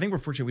well, yeah. I think we're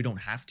fortunate we don't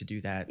have to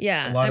do that.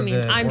 Yeah, a lot I mean,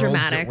 of the I'm worlds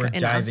dramatic that we're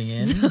enough, diving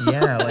in. so.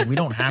 Yeah, like we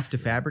don't have to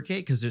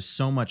fabricate because there's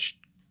so much.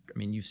 I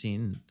mean, you've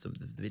seen some of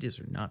the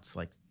videos are nuts,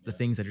 like the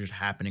things that are just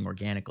happening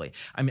organically.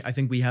 I mean, I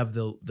think we have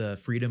the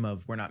freedom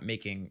of we're not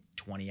making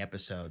 20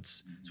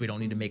 episodes, so we don't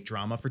need to make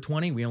drama for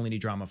 20. We only need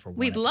drama for one.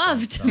 We'd episode,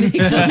 love to so. make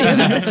 20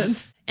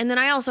 episodes. And then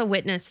I also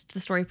witnessed the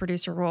story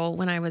producer role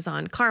when I was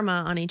on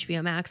Karma on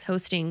HBO Max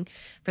hosting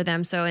for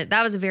them. So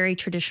that was a very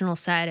traditional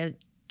set, a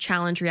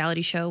challenge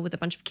reality show with a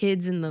bunch of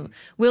kids in the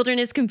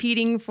wilderness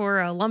competing for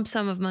a lump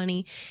sum of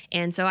money.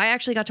 And so I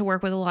actually got to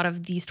work with a lot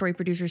of the story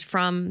producers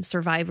from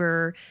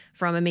Survivor,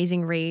 from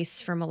Amazing Race,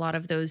 from a lot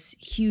of those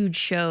huge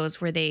shows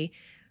where they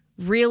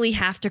really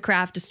have to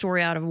craft a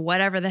story out of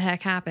whatever the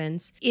heck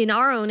happens. In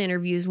our own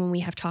interviews, when we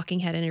have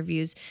talking head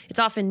interviews, it's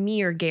often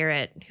me or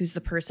Garrett who's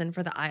the person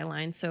for the eye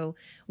line. So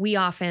we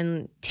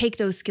often take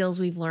those skills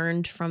we've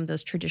learned from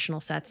those traditional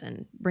sets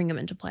and bring them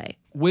into play.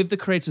 With the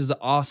creators that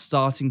are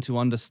starting to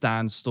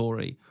understand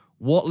story,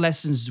 what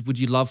lessons would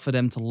you love for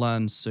them to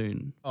learn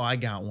soon? Oh, I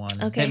got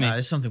one. Okay.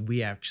 It's something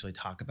we actually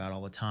talk about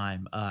all the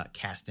time.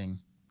 Casting.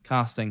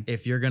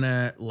 If you're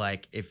gonna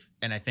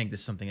and I think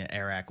this is something that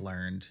Eric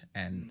learned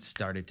and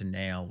started to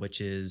nail,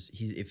 which is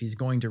if he's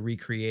going to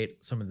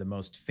recreate some of the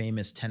most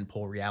famous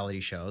tentpole reality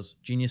shows,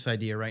 genius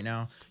idea right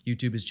now.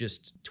 YouTube is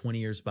just 20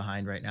 years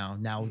behind right now.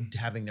 Now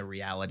having the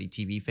reality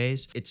TV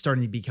phase, it's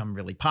starting to become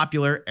really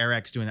popular.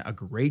 Eric's doing a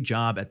great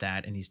job at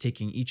that, and he's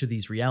taking each of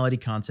these reality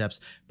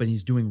concepts, but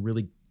he's doing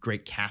really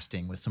great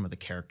casting with some of the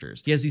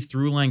characters. He has these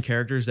through line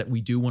characters that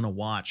we do want to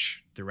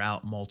watch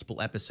throughout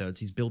multiple episodes.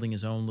 He's building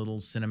his own little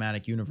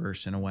cinematic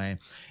universe in a way.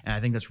 And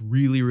I think that's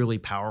really, really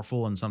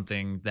powerful and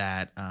something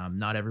that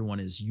not everyone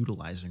is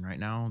utilizing right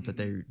now that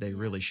they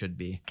really should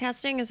be.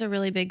 Casting is a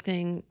really big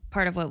thing,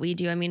 part of what we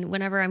do. I mean,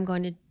 whenever I'm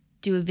going to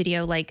do a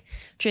video like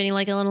training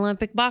like an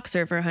Olympic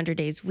boxer for 100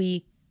 days,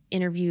 we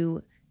interview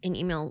and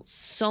email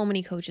so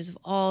many coaches of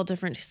all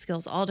different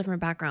skills, all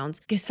different backgrounds.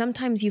 Because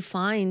sometimes you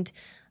find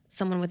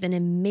someone with an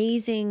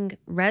amazing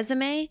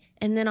resume,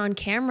 and then on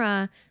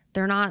camera,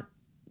 they're not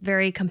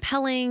very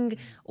compelling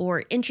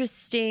or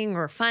interesting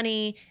or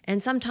funny.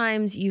 And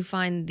sometimes you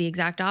find the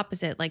exact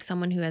opposite, like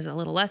someone who has a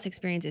little less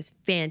experience is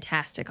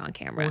fantastic on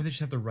camera. Or they just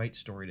have the right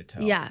story to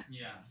tell.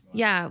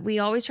 Yeah. We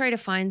always try to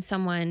find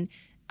someone,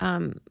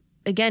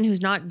 again,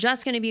 who's not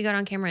just going to be good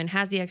on camera and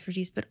has the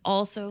expertise, but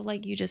also,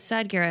 like you just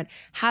said, Garrett,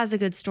 has a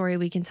good story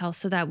we can tell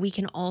so that we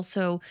can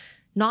also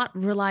not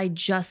rely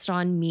just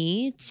on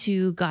me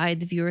to guide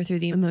the viewer through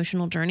the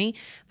emotional journey,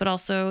 but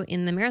also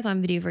in the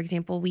marathon video, for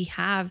example, we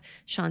have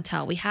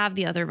Chantel, we have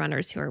the other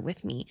runners who are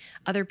with me,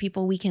 other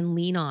people we can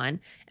lean on.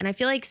 And I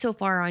feel like so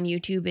far on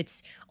YouTube,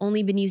 it's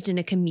only been used in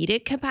a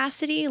comedic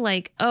capacity.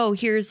 Like, oh,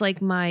 here's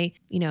like my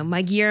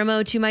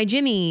Guillermo to my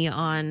Jimmy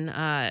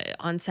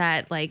on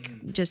set,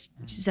 like just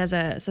says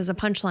a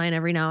punchline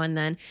every now and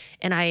then.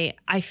 And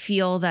I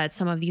feel that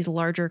some of these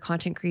larger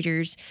content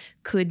creators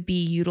could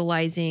be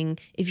utilizing,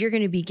 if you're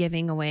going to be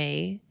giving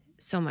away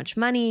so much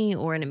money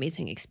or an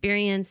amazing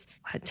experience,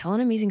 tell an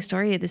amazing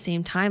story at the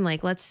same time.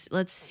 Like let's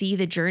see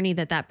the journey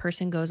that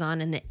person goes on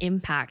and the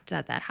impact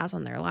that has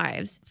on their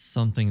lives.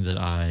 Something that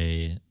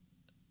I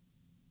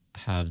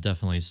have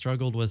definitely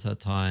struggled with at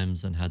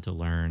times and had to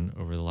learn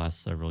over the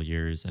last several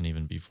years, and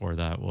even before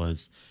that,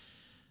 was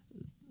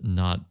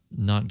not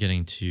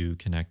getting too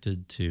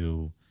connected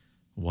to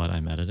what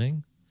I'm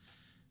editing.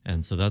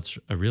 And so that's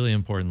a really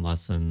important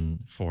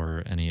lesson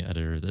for any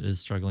editor that is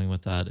struggling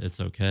with that.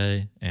 It's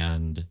okay.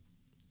 And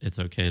it's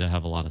okay to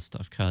have a lot of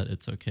stuff cut.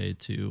 It's okay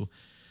to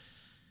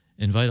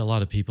invite a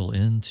lot of people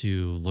in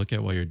to look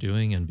at what you're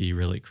doing and be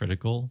really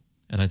critical.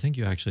 And I think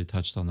you actually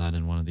touched on that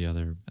in one of the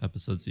other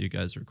episodes that you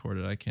guys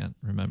recorded. I can't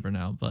remember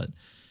now, but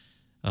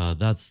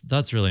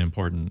that's really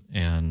important.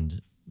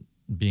 And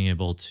being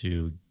able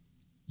to,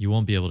 you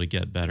won't be able to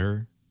get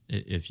better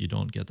if you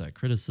don't get that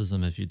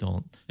criticism, if you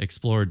don't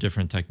explore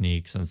different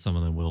techniques, and some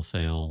of them will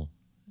fail,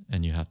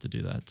 and you have to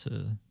do that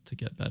to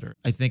get better.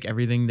 I think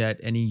everything that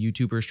any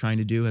YouTuber is trying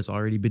to do has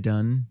already been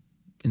done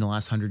in the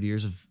last 100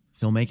 years of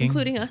filmmaking.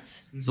 Including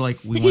us. So like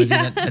we want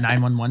to do the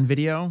 911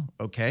 video.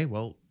 Okay,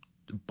 well,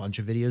 a bunch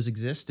of videos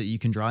exist that you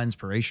can draw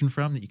inspiration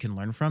from, that you can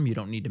learn from. You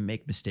don't need to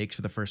make mistakes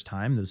for the first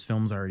time. Those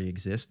films already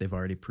exist. They've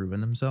already proven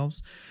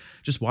themselves.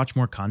 Just watch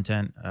more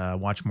content,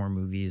 watch more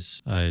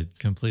movies. I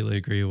completely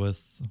agree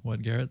with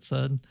what Garrett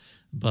said,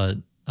 but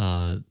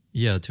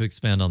yeah, to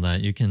expand on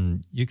that, you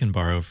can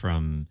borrow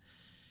from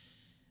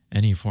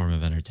any form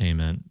of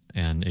entertainment,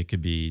 and it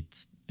could be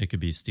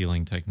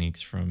stealing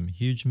techniques from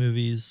huge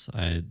movies.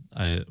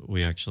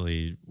 We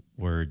actually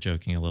were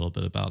joking a little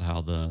bit about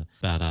how the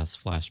badass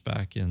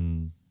flashback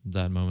in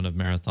that moment of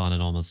Marathon,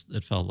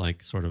 it felt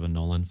like sort of a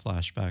Nolan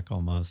flashback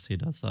almost. He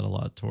does that a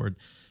lot toward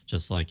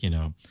just like,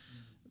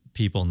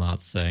 people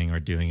not saying or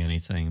doing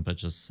anything, but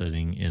just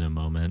sitting in a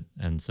moment.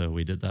 And so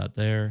we did that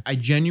there. I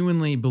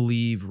genuinely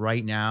believe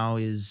right now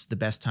is the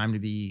best time to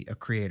be a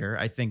creator.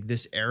 I think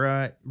this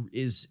era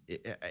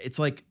it's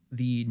like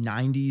the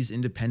 90s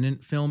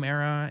independent film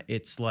era.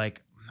 It's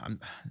like,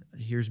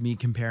 here's me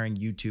comparing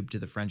YouTube to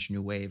the French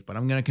New Wave, but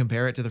I'm going to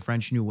compare it to the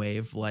French New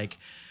Wave. Like,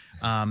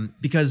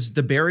 because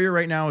the barrier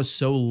right now is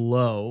so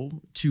low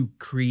to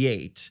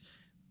create.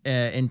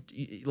 And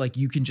like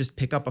you can just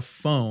pick up a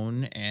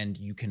phone and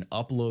you can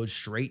upload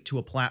straight to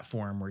a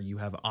platform where you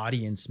have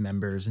audience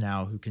members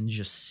now who can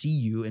just see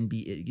you and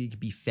it can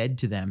be fed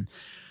to them.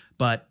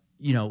 But,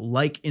 you know,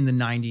 like in the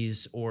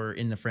 90s or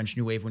in the French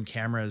New Wave when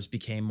cameras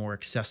became more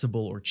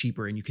accessible or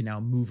cheaper and you can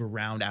now move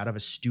around out of a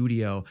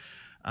studio,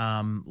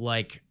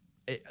 like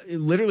it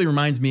literally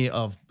reminds me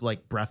of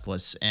like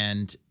Breathless.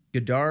 And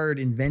Godard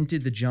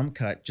invented the jump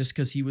cut just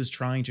because he was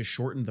trying to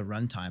shorten the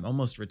runtime,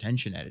 almost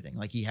retention editing.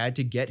 Like he had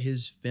to get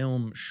his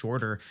film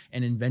shorter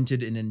and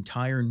invented an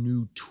entire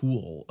new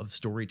tool of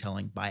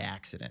storytelling by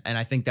accident. And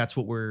I think that's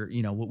what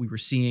what we were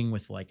seeing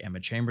with like Emma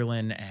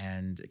Chamberlain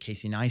and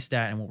Casey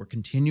Neistat, and what we're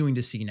continuing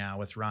to see now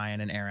with Ryan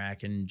and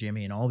Eric and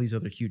Jimmy and all these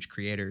other huge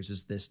creators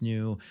is this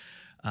new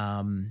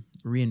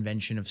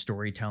reinvention of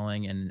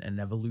storytelling and an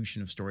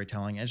evolution of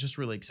storytelling. And it's just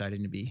really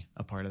exciting to be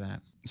a part of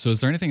that. So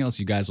is there anything else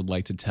you guys would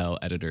like to tell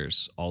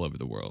editors all over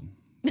the world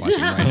watching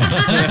right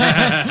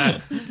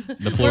now?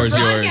 The floor is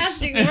yours.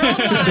 Broadcasting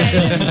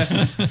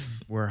worldwide.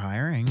 We're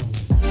hiring.